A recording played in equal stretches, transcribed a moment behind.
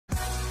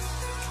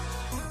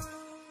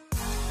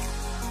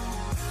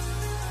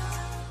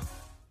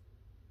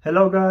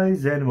Hello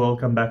guys and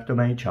welcome back to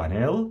my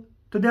channel.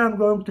 Today I'm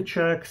going to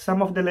check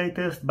some of the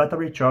latest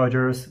battery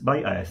chargers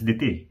by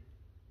ISDT.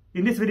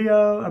 In this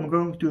video I'm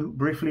going to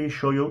briefly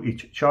show you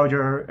each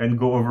charger and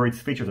go over its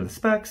features and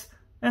specs,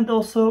 and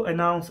also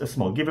announce a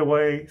small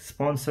giveaway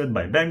sponsored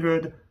by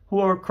Banggood, who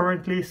are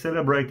currently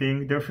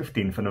celebrating their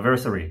 15th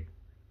anniversary.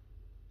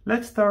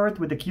 Let's start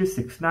with the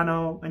Q6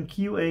 Nano and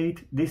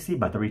Q8 DC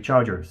battery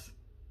chargers.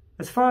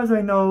 As far as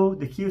I know,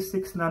 the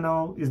Q6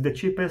 Nano is the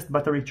cheapest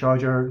battery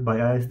charger by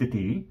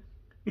ISDT.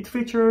 It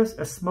features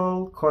a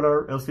small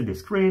color LCD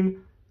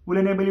screen, will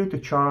enable you to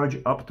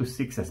charge up to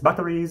 6S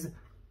batteries.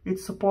 It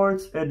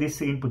supports a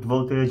DC input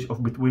voltage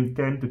of between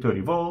 10 to 30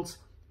 volts.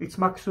 Its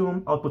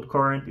maximum output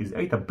current is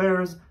 8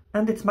 amperes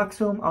and its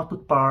maximum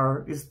output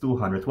power is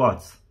 200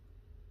 watts.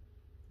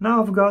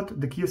 Now I've got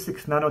the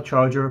Q6 Nano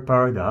charger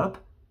powered up,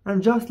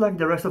 and just like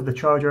the rest of the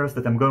chargers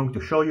that I'm going to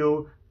show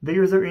you, the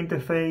user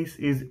interface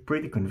is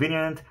pretty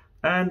convenient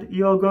and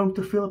you are going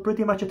to feel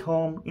pretty much at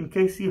home in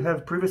case you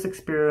have previous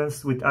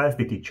experience with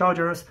ISDT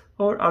chargers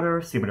or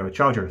other similar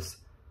chargers.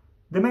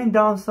 The main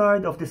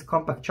downside of this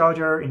compact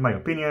charger, in my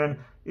opinion,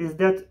 is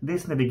that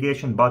this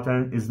navigation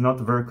button is not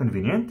very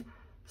convenient.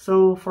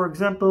 So for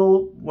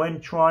example,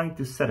 when trying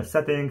to set a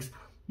settings,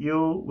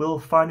 you will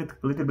find it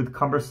a little bit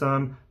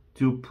cumbersome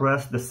to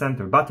press the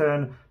center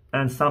button,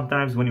 and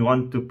sometimes when you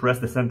want to press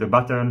the center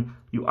button,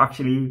 you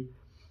actually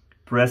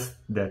press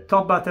the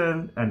top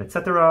button and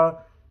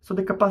etc. So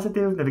the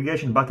capacitive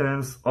navigation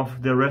buttons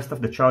of the rest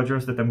of the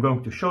chargers that I'm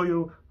going to show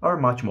you are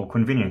much more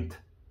convenient.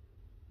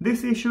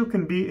 This issue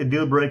can be a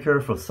deal breaker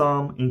for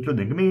some,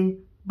 including me,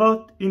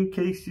 but in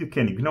case you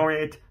can ignore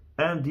it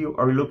and you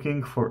are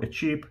looking for a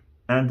cheap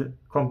and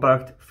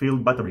compact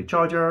field battery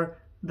charger,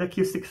 the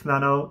Q6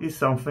 Nano is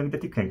something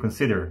that you can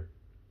consider.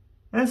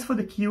 As for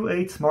the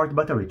Q8 smart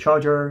battery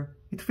charger,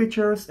 it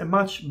features a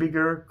much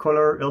bigger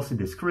color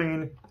LCD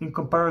screen in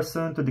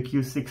comparison to the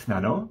Q6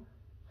 Nano.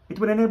 It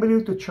will enable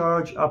you to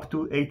charge up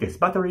to 8S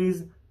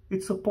batteries.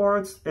 It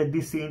supports a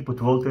DC input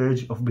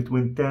voltage of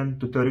between 10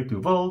 to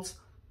 32 volts.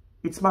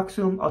 Its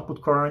maximum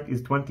output current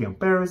is 20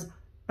 amperes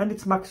and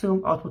its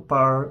maximum output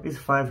power is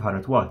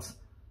 500 watts.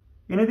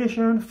 In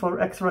addition, for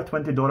extra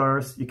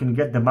 $20, you can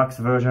get the max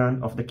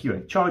version of the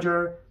Q8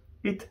 charger.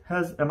 It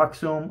has a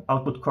maximum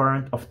output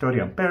current of 30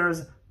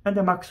 amperes and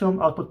a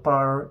maximum output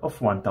power of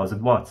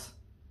 1000 watts.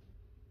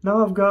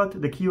 Now I've got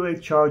the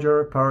Q8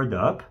 charger powered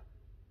up.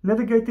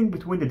 Navigating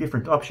between the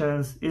different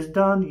options is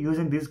done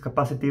using these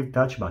capacitive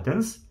touch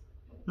buttons.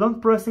 Long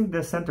pressing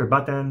the center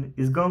button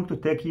is going to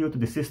take you to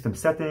the system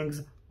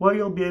settings, where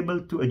you'll be able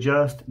to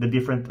adjust the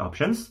different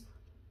options.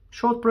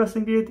 Short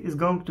pressing it is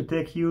going to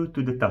take you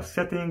to the task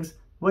settings,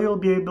 where you'll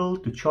be able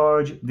to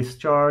charge,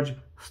 discharge,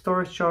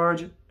 storage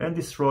charge and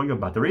destroy your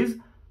batteries,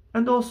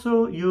 and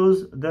also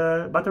use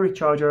the battery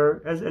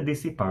charger as a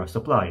DC power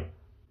supply.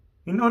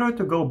 In order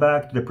to go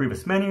back to the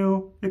previous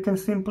menu, you can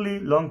simply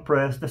long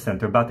press the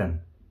center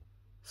button.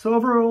 So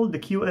overall, the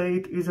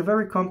Q8 is a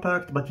very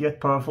compact but yet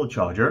powerful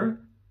charger.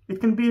 It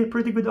can be a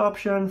pretty good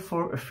option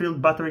for a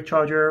field battery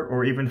charger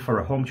or even for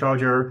a home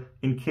charger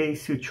in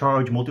case you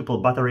charge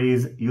multiple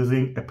batteries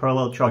using a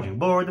parallel charging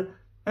board.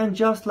 And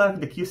just like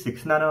the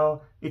Q6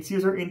 Nano, its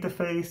user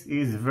interface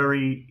is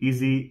very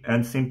easy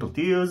and simple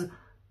to use,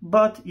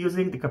 but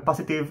using the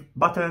capacitive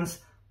buttons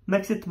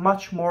makes it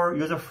much more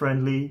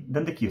user-friendly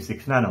than the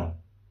Q6 Nano.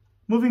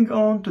 Moving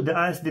on to the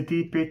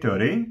ISDT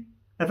P30,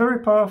 a very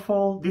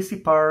powerful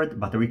DC-powered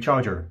battery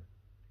charger.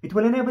 It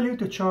will enable you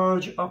to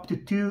charge up to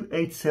 2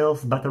 8-cell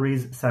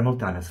batteries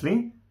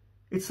simultaneously.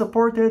 Its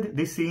supported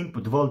DC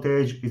input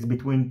voltage is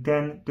between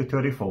 10 to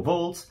 34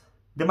 volts,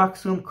 the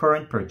maximum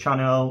current per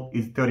channel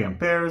is 30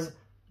 amperes,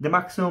 the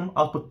maximum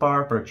output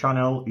power per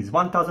channel is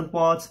 1000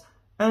 watts,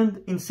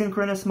 and in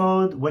synchronous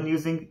mode, when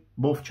using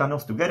both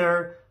channels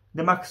together,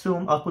 the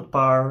maximum output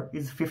power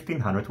is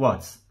 1500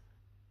 watts.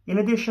 In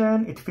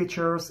addition, it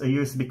features a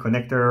USB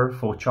connector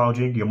for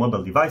charging your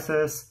mobile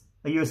devices,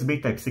 a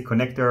USB Type-C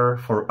connector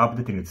for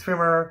updating its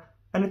firmware,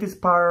 and it is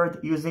powered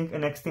using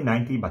an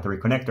XT90 battery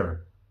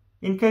connector.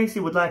 In case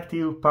you would like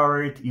to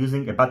power it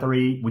using a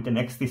battery with an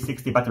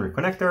XT60 battery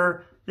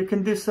connector, you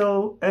can do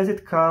so as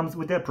it comes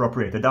with the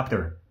appropriate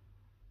adapter.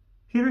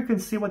 Here you can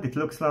see what it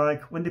looks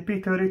like when the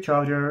P30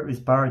 charger is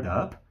powered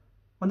up.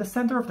 On the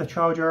center of the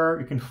charger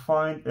you can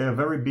find a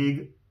very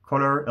big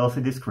color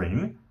LCD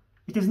screen.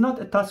 It is not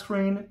a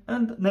touchscreen,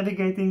 and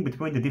navigating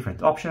between the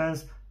different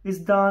options is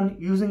done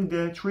using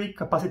the 3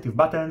 capacitive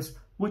buttons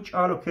which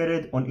are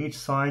located on each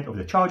side of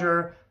the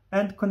charger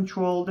and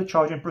control the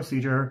charging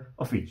procedure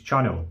of each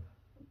channel.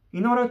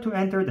 In order to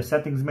enter the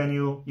settings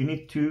menu, you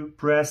need to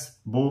press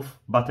both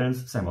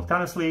buttons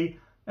simultaneously,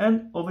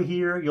 and over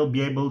here you'll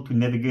be able to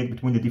navigate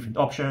between the different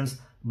options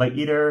by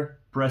either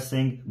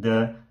pressing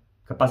the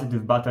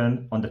capacitive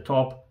button on the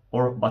top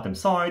or bottom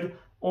side,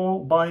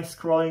 or by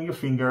scrolling your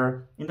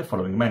finger in the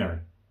following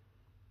manner.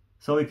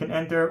 So you can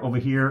enter over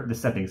here the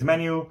settings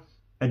menu,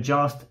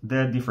 adjust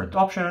the different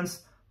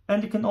options,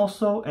 and you can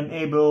also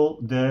enable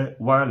the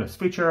wireless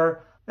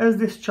feature, as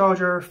this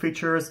charger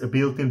features a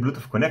built-in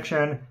Bluetooth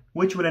connection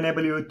which will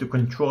enable you to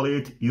control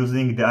it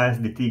using the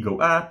ISDT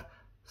Go app.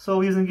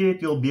 So using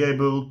it, you'll be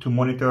able to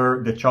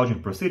monitor the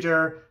charging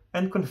procedure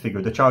and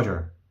configure the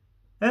charger.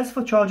 As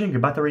for charging a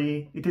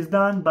battery, it is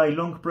done by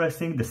long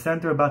pressing the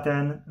center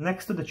button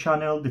next to the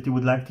channel that you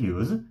would like to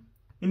use.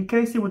 In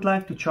case you would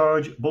like to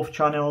charge both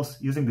channels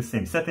using the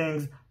same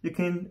settings, you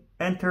can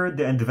enter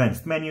the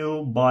advanced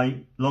menu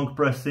by long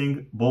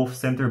pressing both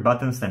center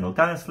buttons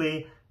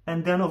simultaneously,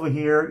 and then over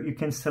here you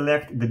can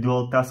select the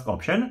dual task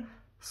option,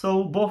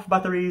 so both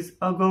batteries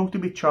are going to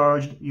be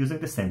charged using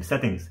the same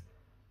settings.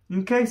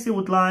 In case you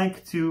would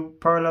like to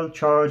parallel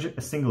charge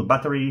a single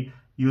battery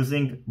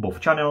using both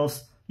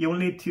channels, you will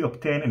need to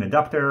obtain an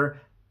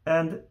adapter,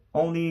 and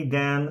only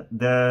then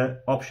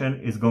the option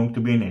is going to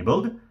be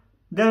enabled.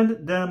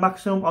 Then the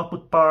maximum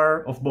output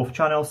power of both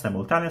channels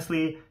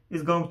simultaneously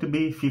is going to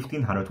be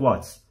 1500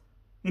 watts.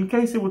 In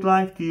case you would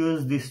like to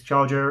use this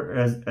charger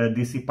as a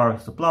DC power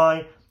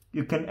supply,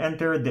 you can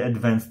enter the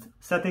advanced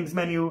settings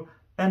menu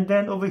and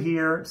then over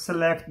here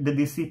select the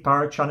DC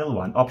power channel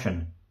 1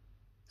 option.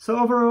 So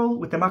overall,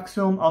 with a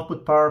maximum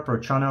output power per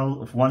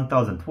channel of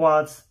 1000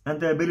 watts and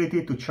the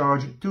ability to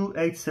charge two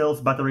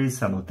 8-cell batteries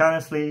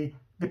simultaneously,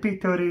 the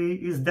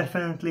P30 is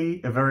definitely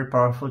a very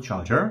powerful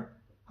charger.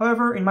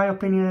 However, in my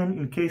opinion,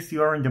 in case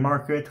you are in the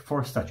market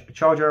for such a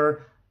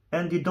charger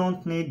and you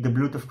don't need the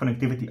Bluetooth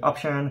connectivity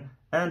option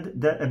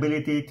and the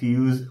ability to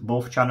use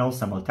both channels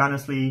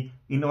simultaneously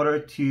in order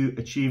to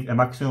achieve a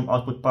maximum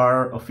output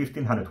power of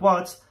 1500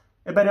 watts,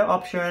 a better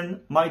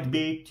option might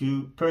be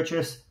to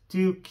purchase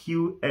two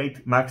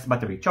Q8 max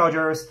battery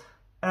chargers,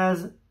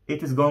 as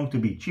it is going to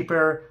be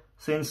cheaper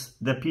since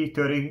the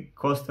P30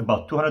 costs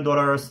about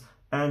 $200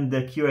 and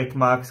the Q8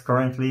 Max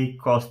currently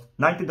costs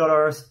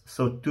 $90,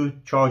 so two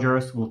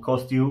chargers will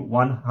cost you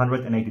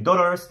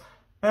 $180,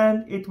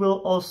 and it will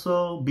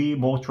also be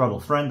more travel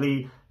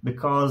friendly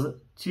because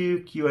two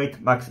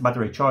Q8 Max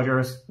battery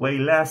chargers weigh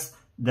less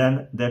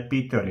than the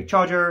P30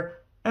 charger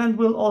and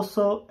will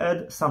also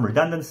add some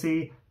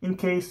redundancy in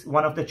case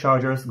one of the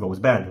chargers goes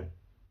bad.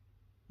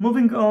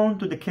 Moving on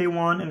to the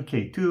K1 and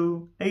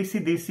K2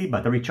 AC/DC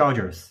battery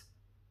chargers.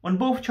 On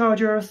both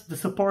chargers, the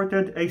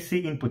supported AC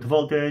input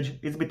voltage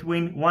is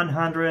between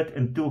 100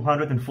 and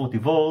 240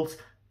 volts,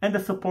 and the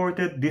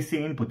supported DC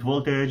input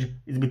voltage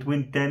is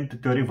between 10 to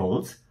 30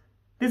 volts.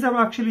 These are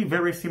actually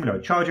very similar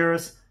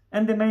chargers,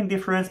 and the main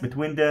difference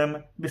between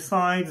them,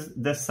 besides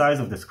the size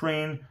of the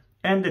screen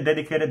and the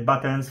dedicated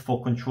buttons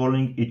for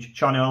controlling each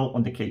channel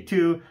on the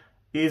K2,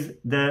 is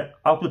the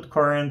output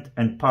current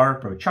and power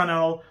per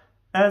channel,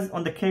 as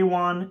on the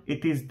K1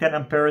 it is 10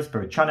 amperes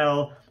per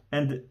channel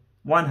and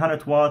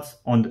 100 watts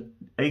on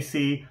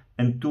AC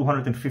and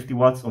 250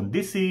 watts on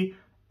DC,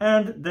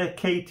 and the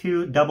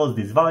K2 doubles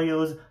these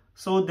values,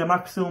 so the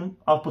maximum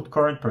output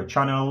current per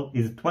channel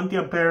is 20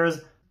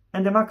 amperes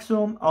and the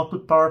maximum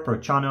output power per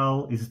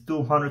channel is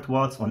 200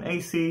 watts on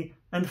AC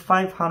and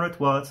 500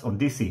 watts on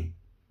DC.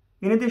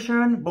 In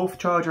addition, both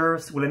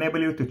chargers will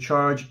enable you to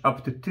charge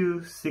up to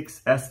two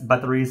 6S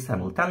batteries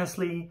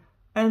simultaneously,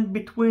 and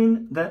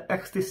between the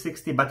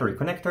XT60 battery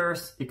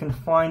connectors you can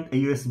find a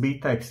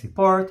USB Type-C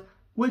port,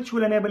 which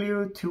will enable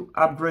you to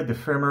upgrade the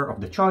firmware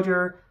of the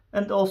charger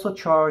and also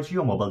charge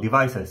your mobile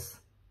devices.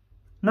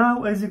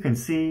 Now, as you can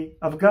see,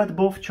 I've got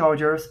both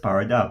chargers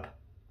powered up.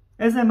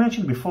 As I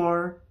mentioned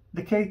before,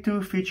 the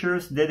K2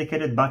 features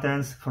dedicated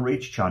buttons for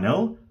each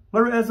channel,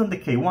 whereas on the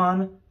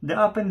K1, the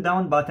up and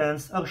down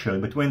buttons are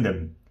shared between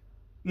them.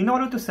 In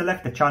order to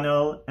select a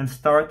channel and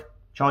start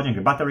charging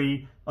a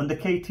battery, on the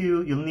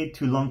K2 you'll need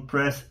to long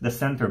press the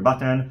center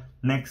button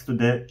next to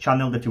the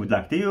channel that you would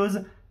like to use,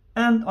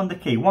 and on the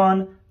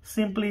K1,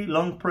 simply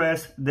long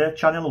press the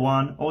channel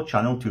 1 or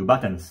channel 2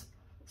 buttons.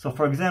 So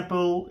for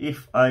example,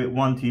 if I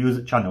want to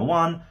use channel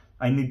 1,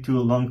 I need to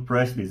long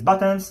press these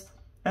buttons,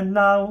 and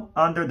now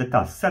under the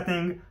task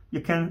setting, you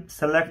can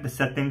select the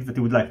settings that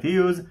you would like to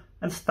use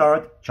and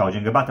start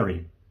charging a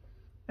battery.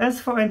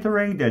 As for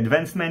entering the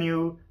advanced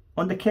menu,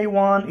 on the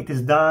K1 it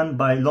is done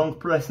by long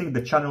pressing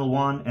the channel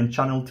 1 and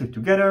channel 2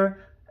 together,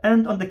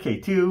 and on the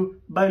K2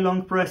 by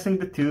long pressing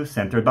the two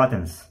center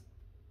buttons.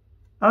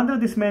 Under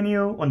this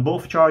menu, on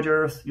both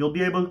chargers, you'll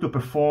be able to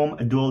perform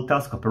a dual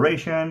task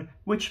operation,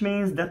 which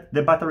means that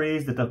the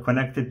batteries that are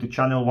connected to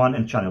channel 1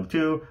 and channel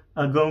 2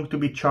 are going to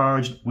be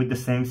charged with the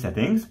same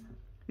settings.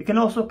 You can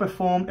also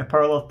perform a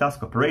parallel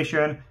task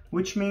operation,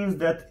 which means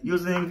that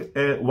using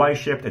a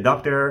Y-shaped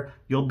adapter,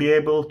 you'll be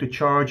able to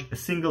charge a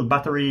single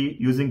battery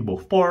using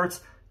both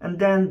ports, and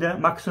then the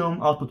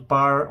maximum output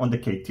power on the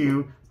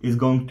K2 is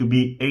going to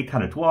be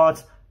 800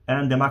 watts,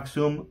 and the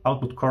maximum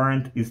output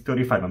current is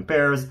 35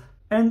 amperes,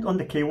 and on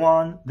the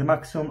K1, the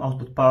maximum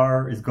output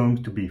power is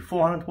going to be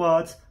 400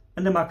 watts,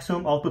 and the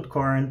maximum output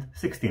current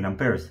 16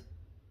 amperes.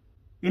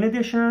 In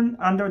addition,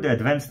 under the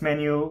advanced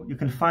menu, you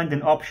can find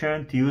an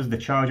option to use the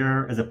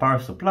charger as a power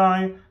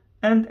supply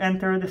and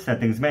enter the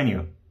settings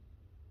menu.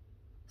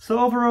 So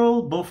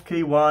overall, both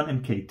K1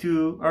 and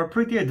K2 are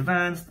pretty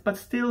advanced but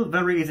still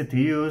very easy to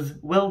use,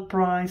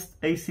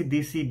 well-priced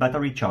AC/DC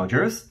battery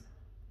chargers.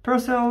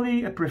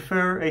 Personally, I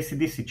prefer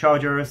AC/DC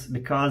chargers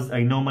because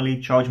I normally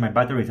charge my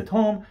batteries at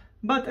home,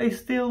 but I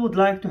still would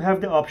like to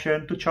have the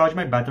option to charge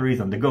my batteries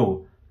on the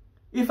go.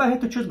 If I had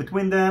to choose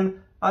between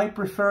them, I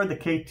prefer the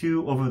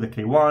K2 over the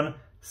K1,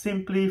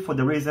 simply for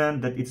the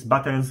reason that its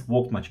buttons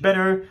work much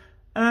better,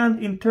 and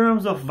in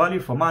terms of value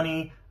for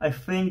money, I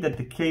think that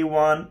the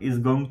K1 is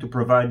going to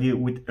provide you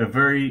with a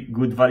very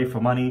good value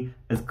for money,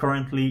 as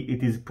currently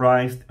it is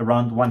priced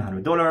around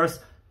 $100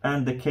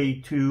 and the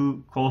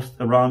K2 costs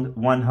around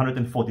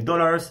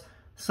 $140.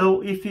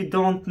 So if you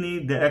don't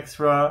need the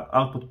extra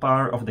output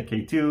power of the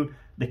K2,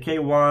 the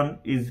K1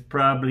 is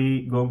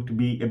probably going to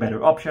be a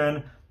better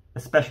option,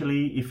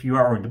 especially if you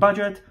are on the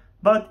budget.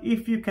 But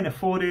if you can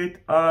afford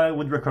it, I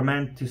would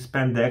recommend to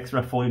spend the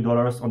extra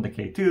 $40 on the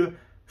K2,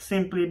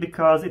 simply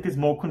because it is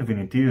more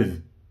convenient to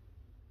use.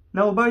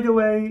 Now, by the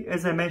way,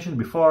 as I mentioned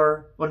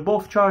before, on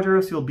both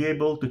chargers you'll be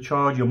able to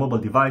charge your mobile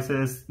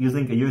devices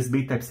using a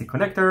USB Type-C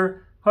connector.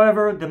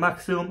 However, the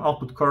maximum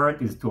output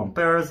current is 2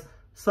 amperes,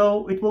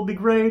 so it will be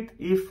great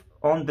if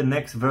on the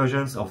next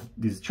versions of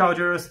these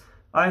chargers,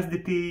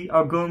 ISDT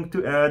are going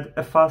to add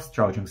a fast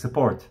charging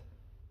support.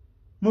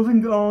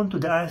 Moving on to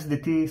the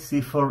ISDT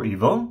C4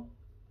 EVO.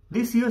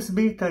 This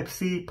USB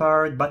Type-C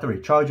powered battery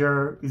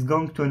charger is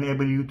going to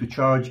enable you to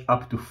charge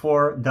up to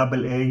 4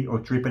 AA or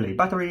AAA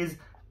batteries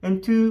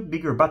and 2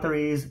 bigger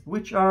batteries,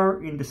 which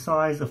are in the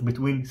size of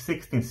between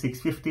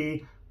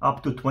 16650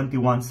 up to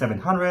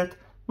 21700,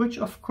 which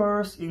of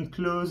course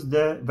includes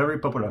the very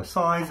popular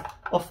size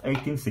of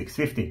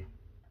 18650.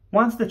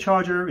 Once the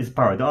charger is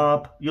powered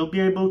up, you'll be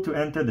able to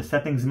enter the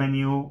settings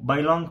menu by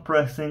long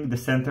pressing the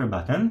center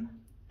button,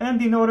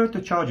 and in order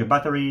to charge a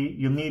battery,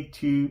 you need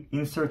to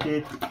insert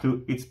it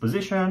to its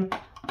position,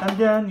 and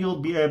then you'll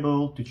be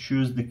able to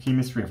choose the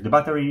chemistry of the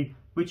battery,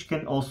 which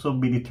can also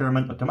be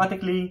determined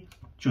automatically.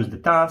 Choose the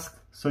task,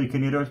 so you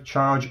can either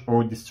charge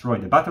or destroy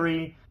the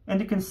battery,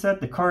 and you can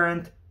set the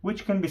current,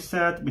 which can be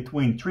set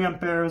between 3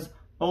 amperes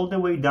all the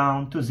way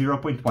down to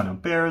 0.1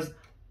 amperes,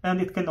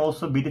 and it can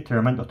also be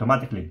determined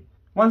automatically.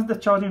 Once the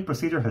charging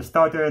procedure has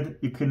started,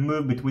 you can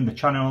move between the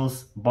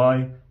channels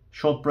by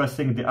short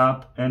pressing the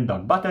up and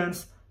down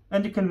buttons,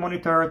 and you can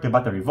monitor the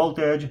battery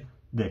voltage,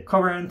 the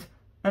current,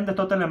 and the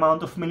total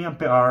amount of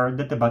milliampere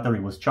that the battery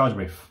was charged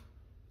with.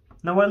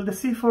 Now, while the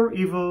C4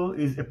 EVO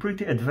is a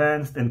pretty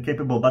advanced and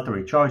capable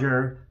battery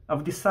charger,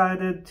 I've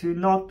decided to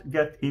not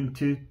get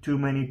into too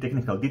many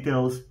technical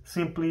details,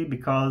 simply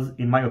because,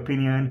 in my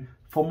opinion,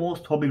 for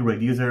most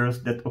hobby-grade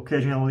users that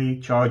occasionally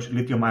charge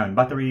lithium-ion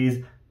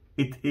batteries,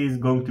 it is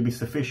going to be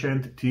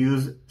sufficient to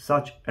use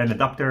such an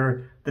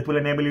adapter that will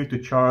enable you to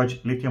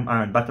charge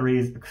lithium-ion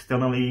batteries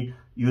externally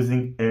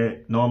using a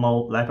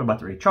normal LiPo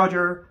battery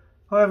charger.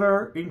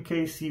 However, in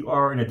case you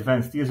are an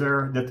advanced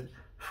user that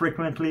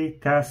frequently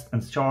test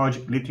and charge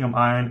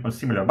lithium-ion on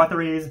similar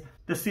batteries,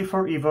 the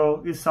C4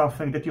 EVO is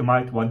something that you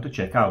might want to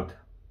check out.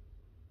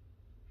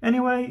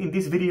 Anyway, in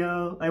this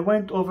video, I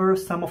went over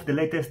some of the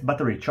latest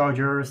battery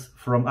chargers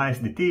from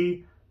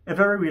ISDT, a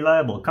very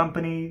reliable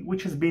company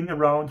which has been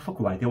around for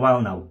quite a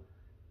while now.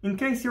 In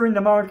case you're in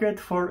the market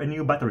for a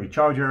new battery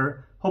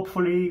charger,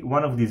 hopefully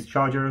one of these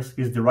chargers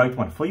is the right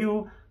one for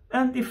you,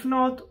 and if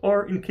not,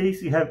 or in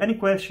case you have any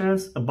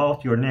questions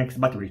about your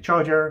next battery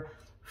charger,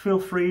 feel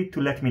free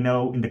to let me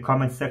know in the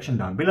comment section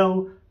down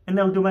below, and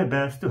I'll do my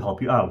best to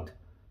help you out.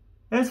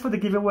 As for the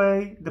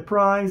giveaway, the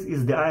prize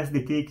is the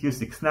ISDT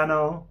Q6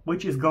 Nano,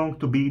 which is going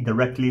to be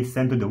directly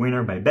sent to the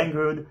winner by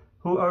Banggood,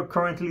 who are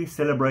currently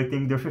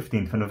celebrating their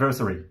 15th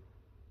anniversary.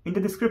 In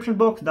the description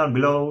box down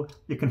below,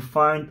 you can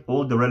find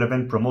all the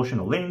relevant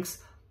promotional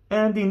links,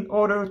 and in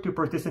order to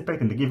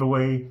participate in the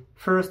giveaway,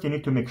 first you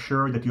need to make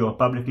sure that you are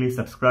publicly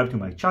subscribed to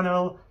my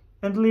channel,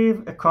 and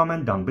leave a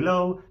comment down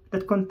below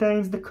that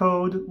contains the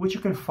code which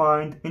you can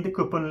find in the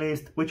coupon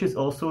list, which is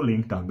also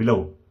linked down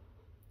below.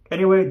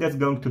 Anyway, that's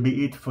going to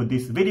be it for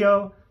this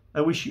video.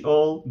 I wish you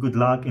all good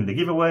luck in the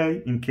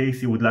giveaway in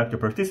case you would like to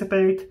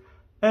participate.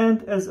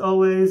 And as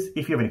always,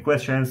 if you have any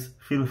questions,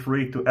 feel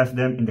free to ask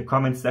them in the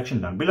comment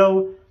section down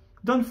below.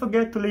 Don't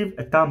forget to leave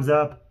a thumbs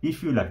up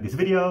if you like this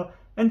video,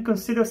 and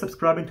consider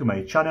subscribing to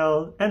my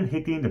channel and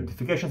hitting the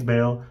notifications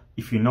bell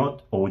if you're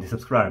not already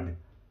subscribed.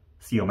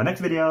 See you on my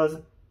next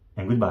videos,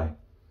 and goodbye.